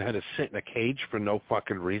reasons and had to sit in a cage for no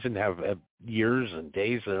fucking reason, have years and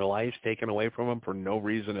days of their lives taken away from them for no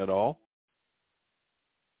reason at all.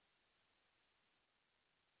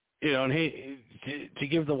 You know, and hey, to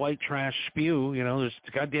give the white trash spew, you know, there's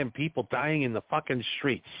goddamn people dying in the fucking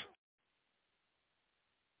streets.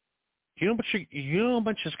 You know how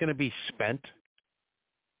much is going to be spent?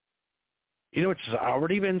 You know what's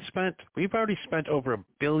already been spent? We've already spent over $1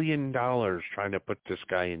 billion trying to put this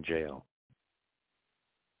guy in jail.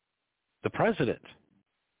 The president.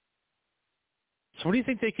 So what do you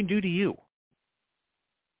think they can do to you?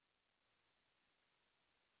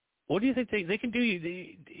 What do you think they can do?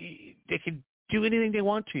 They can do anything they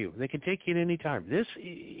want to you. They can take you at any time. This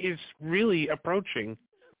is really approaching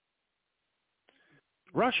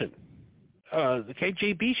Russian, the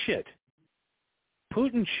KGB shit,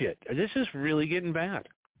 Putin shit. This is really getting bad.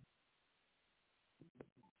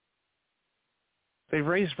 They've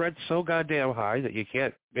raised rent so goddamn high that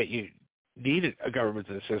you need a government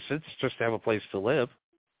assistance just to have a place to live.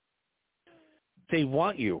 They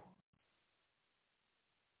want you.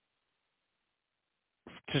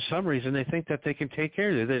 To some reason, they think that they can take care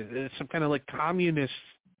of you. It's some kind of like communist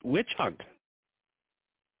witch hunt.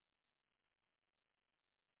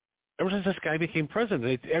 Ever since this guy became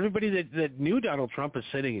president, everybody that knew Donald Trump is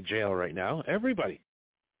sitting in jail right now. Everybody.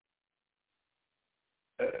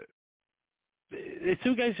 They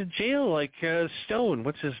threw guys in jail like Stone.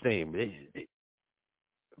 What's his name?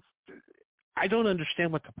 I don't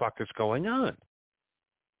understand what the fuck is going on.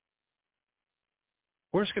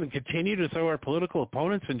 We're just going to continue to throw our political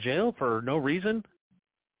opponents in jail for no reason?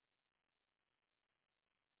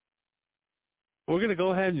 We're going to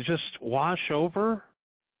go ahead and just wash over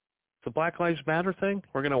the Black Lives Matter thing?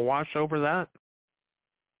 We're going to wash over that?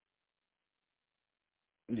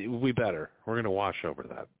 We better. We're going to wash over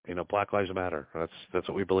that. You know, Black Lives Matter. That's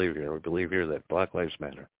what we believe here. We believe here that Black Lives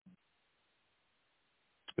Matter.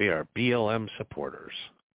 We are BLM supporters.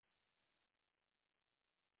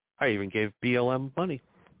 I even gave BLM money.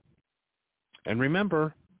 And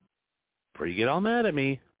remember, before you get all mad at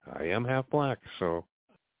me, I am half black, so.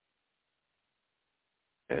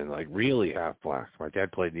 And like really half black. My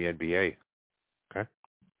dad played in the NBA. Okay?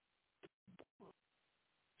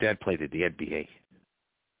 Dad played in the NBA.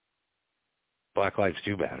 Black lives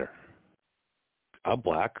do matter. I'm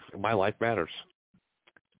black. My life matters.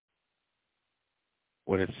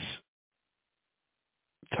 When it's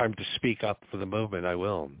time to speak up for the movement, I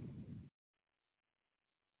will.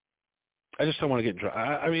 I just don't want to get in trouble.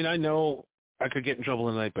 I mean, I know I could get in trouble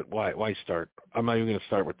tonight, but why? Why start? I'm not even going to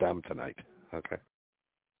start with them tonight. Okay.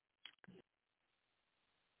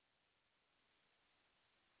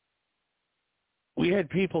 We had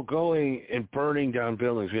people going and burning down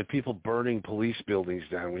buildings. We had people burning police buildings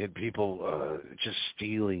down. We had people just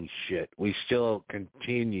stealing shit. We still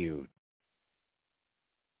continue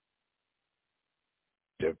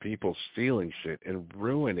to have people stealing shit and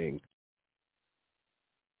ruining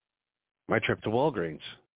my trip to Walgreens.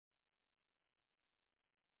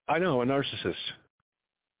 I know, a narcissist.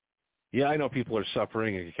 Yeah, I know people are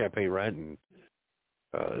suffering and you can't pay rent and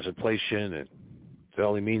there's inflation and the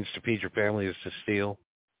only means to feed your family is to steal.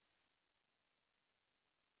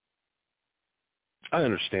 I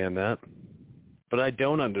understand that. But I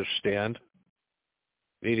don't understand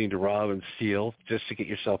needing to rob and steal just to get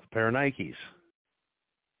yourself a pair of Nikes.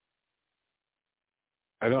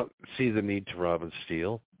 I don't see the need to rob and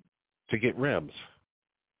steal to get rims.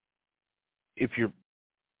 If you're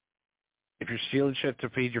stealing shit to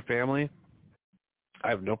feed your family, I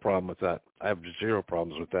have no problem with that. I have zero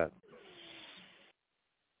problems with that.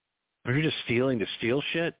 But if you're just stealing to steal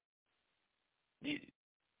shit,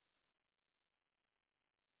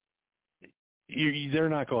 they're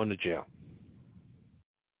not going to jail.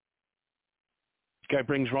 This guy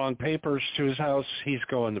brings wrong papers to his house, he's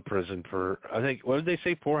going to prison for, I think, what did they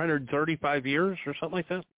say, 435 years or something like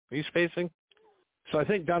that he's facing? So I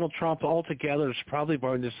think Donald Trump altogether is probably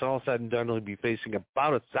going to all said and done be facing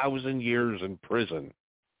about 1,000 years in prison.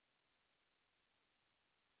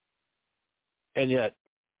 And yet,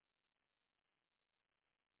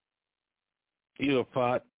 you have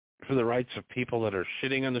fought for the rights of people that are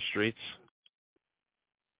shitting on the streets,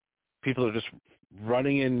 people that are just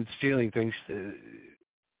running in and stealing things.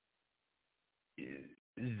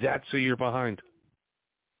 That's who you're behind.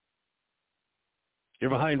 You're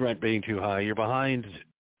behind rent being too high. You're behind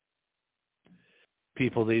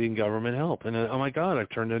people needing government help. And oh my God, I've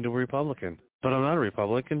turned into a Republican. But I'm not a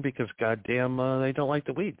Republican because goddamn, they don't like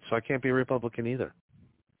the weed, so I can't be a Republican either.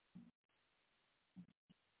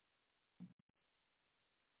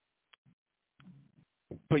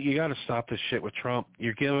 But you got to stop this shit with Trump.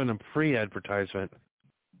 You're giving him free advertisement.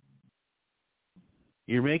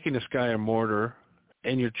 You're making this guy a martyr,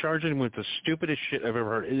 and you're charging him with the stupidest shit I've ever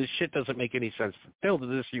heard. This shit doesn't make any sense. Still to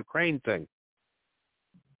this Ukraine thing.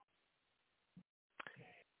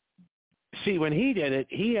 See, when he did it,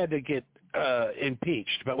 he had to get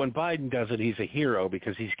impeached. But when Biden does it, he's a hero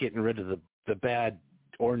because he's getting rid of the bad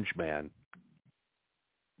orange man.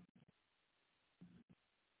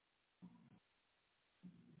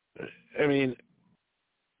 I mean,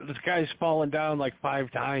 this guy's fallen down like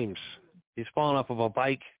 5 times. He's fallen off of a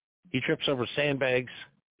bike. He trips over sandbags.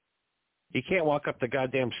 He can't walk up the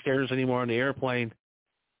goddamn stairs anymore on the airplane.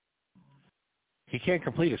 He can't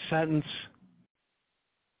complete a sentence.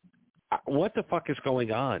 What the fuck is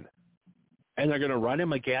going on? And they're going to run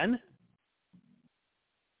him again?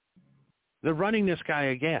 They're running this guy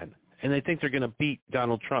again. And they think they're going to beat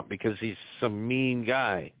Donald Trump because he's some mean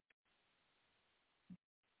guy.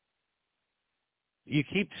 You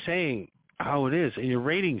keep saying how it is, and your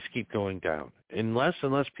ratings keep going down. And less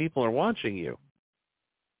people are watching you.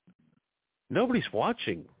 Nobody's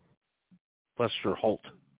watching Lester Holt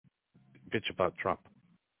bitch about Trump.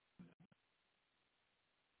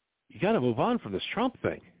 You got to move on from this Trump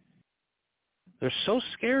thing. They're so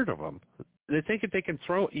scared of him. They think if they can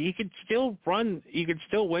he can still run, he can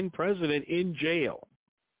still win president in jail.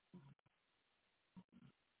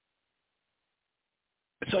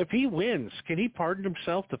 So if he wins, can he pardon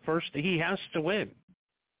himself the first? He has to win.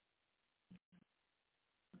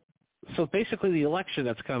 So basically the election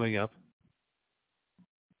that's coming up,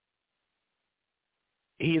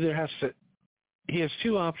 he has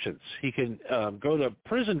 2 options. He can go to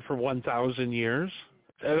prison for 1,000 years.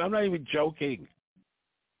 And I'm not even joking.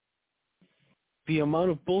 The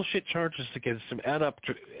amount of bullshit charges against him add up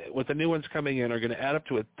to, with the new ones coming in, are going to add up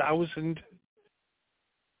to 1,000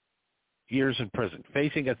 years in prison.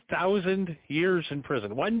 Facing 1,000 years in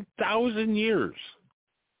prison. 1,000 years.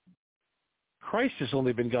 Christ has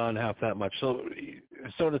only been gone half that much. So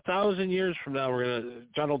in 1,000 years from now,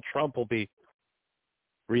 Donald Trump will be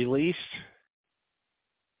released.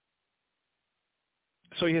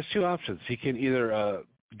 So he has 2 options. He can either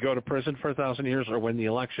go to prison for 1,000 years or win the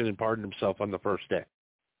election and pardon himself on the first day.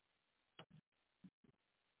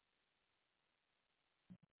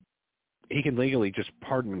 He can legally just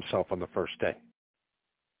pardon himself on the first day.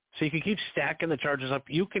 So you can keep stacking the charges up.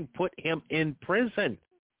 You can put him in prison.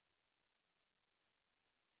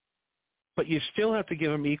 But you still have to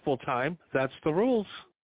give him equal time. That's the rules.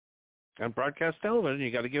 On broadcast television,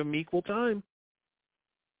 you got to give him equal time.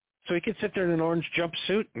 So he could sit there in an orange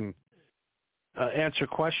jumpsuit and answer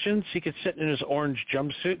questions. He could sit in his orange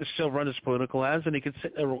jumpsuit and still run his political ads, and he could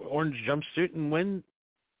sit in an orange jumpsuit and win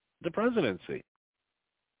the presidency.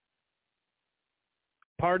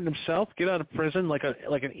 Pardon himself, get out of prison like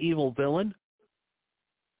an evil villain,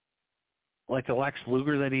 like the Lex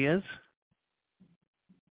Luger that he is.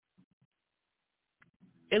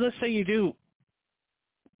 And let's say you do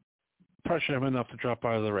pressure him enough to drop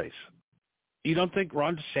out of the race. You don't think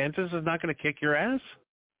Ron DeSantis is not going to kick your ass?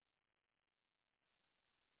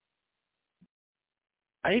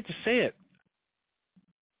 I hate to say it.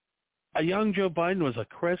 A young Joe Biden was a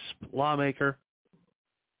crisp lawmaker.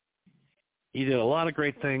 He did a lot of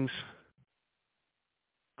great things.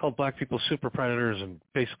 Called black people super predators and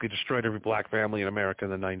basically destroyed every black family in America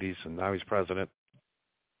in the 90s, and now he's president.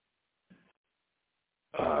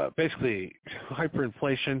 Basically,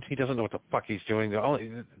 hyperinflation. He doesn't know what the fuck he's doing.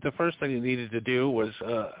 The first thing he needed to do was,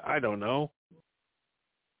 I don't know,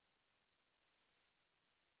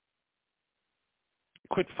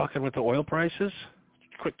 quit fucking with the oil prices.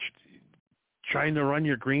 Quit trying to run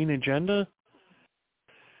your green agenda.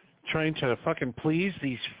 Trying to fucking please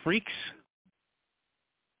these freaks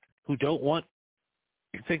who don't want,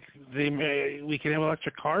 think we can have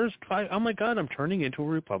electric cars. Oh my God, I'm turning into a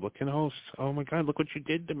Republican host. Oh my God, look what you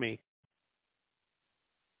did to me.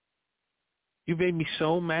 You made me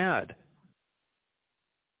so mad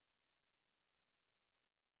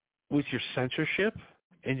with your censorship.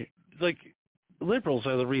 And like, liberals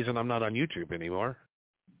are the reason I'm not on YouTube anymore.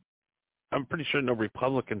 I'm pretty sure no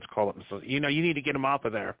Republicans call it themselves. You need to get them off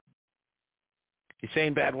of there. He's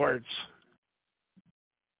saying bad words.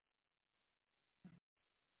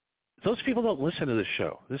 Those people don't listen to this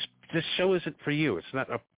show. This show isn't for you. It's not.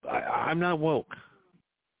 I'm not woke.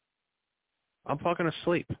 I'm fucking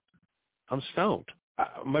asleep. I'm stoned.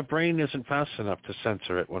 My brain isn't fast enough to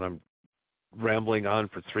censor it when I'm rambling on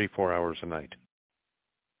for 3-4 hours a night.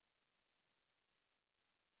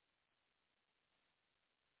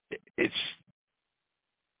 It's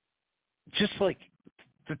just like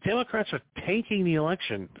the Democrats are tanking the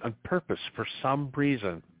election on purpose for some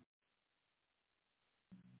reason.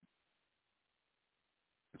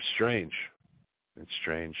 It's strange. It's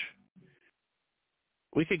strange.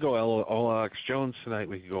 We could go all Alex Jones tonight.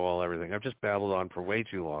 We could go all everything. I've just babbled on for way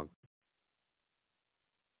too long.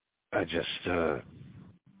 I just had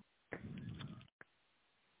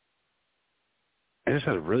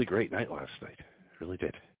a really great night last night. I really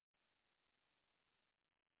did.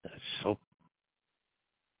 So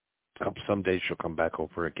I hope someday she'll come back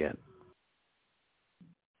over again.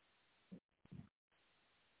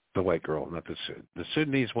 The white girl, not the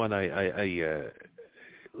Sudanese one.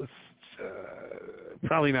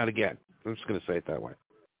 Probably not again. I'm just going to say it that way.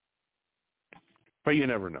 But you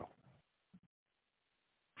never know.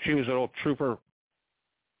 She was an old trooper.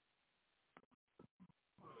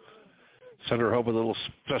 Sent her home with a little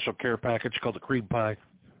special care package called the cream pie.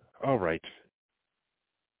 All right.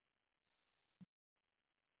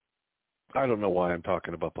 I don't know why I'm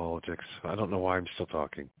talking about politics. I don't know why I'm still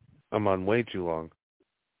talking. I'm on way too long.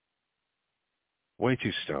 Way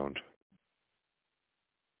too stoned.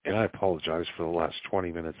 And I apologize for the last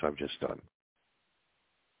 20 minutes I've just done.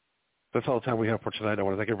 That's all the time we have for tonight. I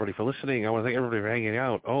want to thank everybody for listening. I want to thank everybody for hanging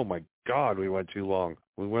out. Oh, my God, we went too long.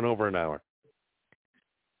 We went over an hour.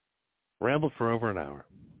 Rambled for over an hour.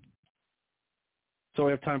 So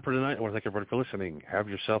we have time for tonight. I want to thank everybody for listening. Have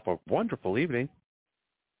yourself a wonderful evening.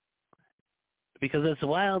 Because it's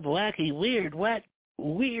wild, wacky, weird, wet,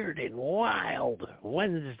 weird and wild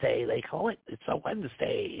Wednesday, they call it. It's a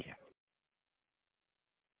Wednesday.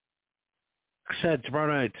 Like I said,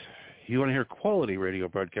 tomorrow night, you want to hear quality radio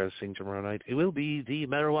broadcasting tomorrow night, it will be the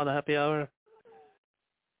Marijuana Happy Hour.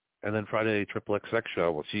 And then Friday, Triple XX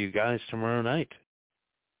show. We'll see you guys tomorrow night.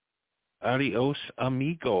 Adios,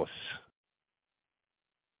 amigos.